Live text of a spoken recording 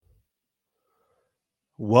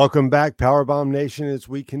Welcome back, Powerbomb Nation, as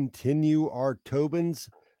we continue our Tobin's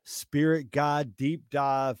Spirit Guide deep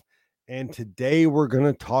dive. And today we're going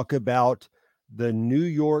to talk about the New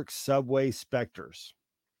York Subway Specters.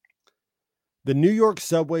 The New York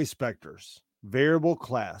Subway Specters, variable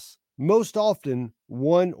class, most often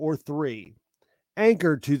 1 or 3,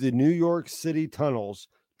 anchored to the New York City tunnels,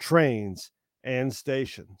 trains, and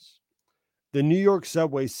stations. The New York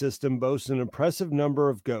subway system boasts an impressive number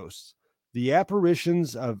of ghosts, the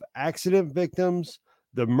apparitions of accident victims,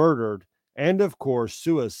 the murdered, and of course,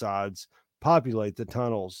 suicides populate the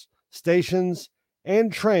tunnels, stations,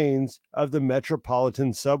 and trains of the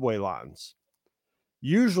metropolitan subway lines.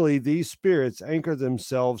 Usually, these spirits anchor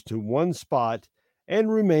themselves to one spot and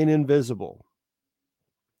remain invisible.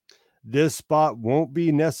 This spot won't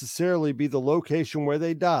necessarily be the location where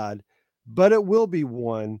they died, but it will be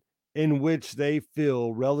one in which they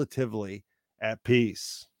feel relatively at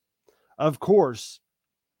peace. Of course,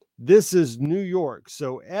 this is New York,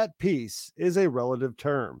 so at peace is a relative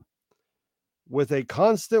term. With a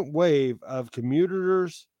constant wave of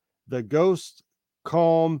commuters, the ghost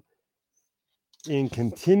calm is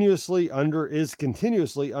continuously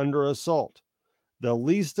under assault. The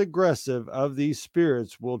least aggressive of these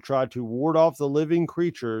spirits will try to ward off the living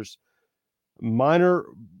creatures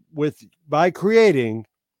by creating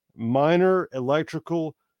minor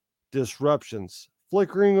electrical disruptions,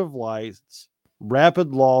 flickering of lights,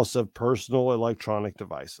 rapid loss of personal electronic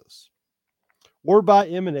devices, or by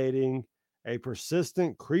emanating a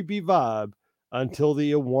persistent creepy vibe until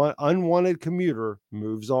the unwanted commuter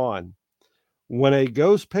moves on. When a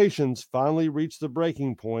ghost patients finally reach the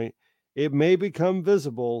breaking point, it may become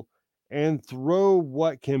visible and throw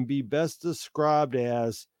what can be best described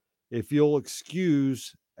as, if you'll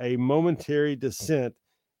excuse a momentary descent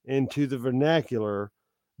into the vernacular,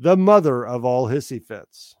 the mother of all hissy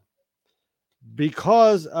fits.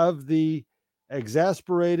 Because of the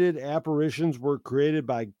exasperated apparitions were created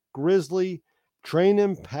by grisly train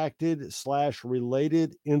impacted /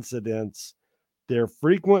 related incidents, their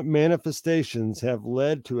frequent manifestations have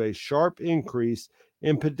led to a sharp increase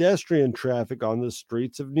in pedestrian traffic on the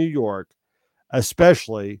streets of New York,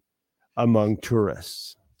 especially among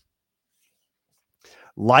tourists.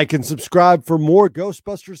 Like and subscribe for more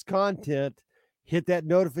Ghostbusters content. Hit that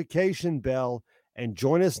notification bell and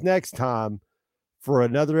join us next time for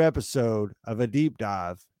another episode of a deep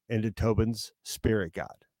dive into Tobin's Spirit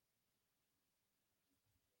Guide.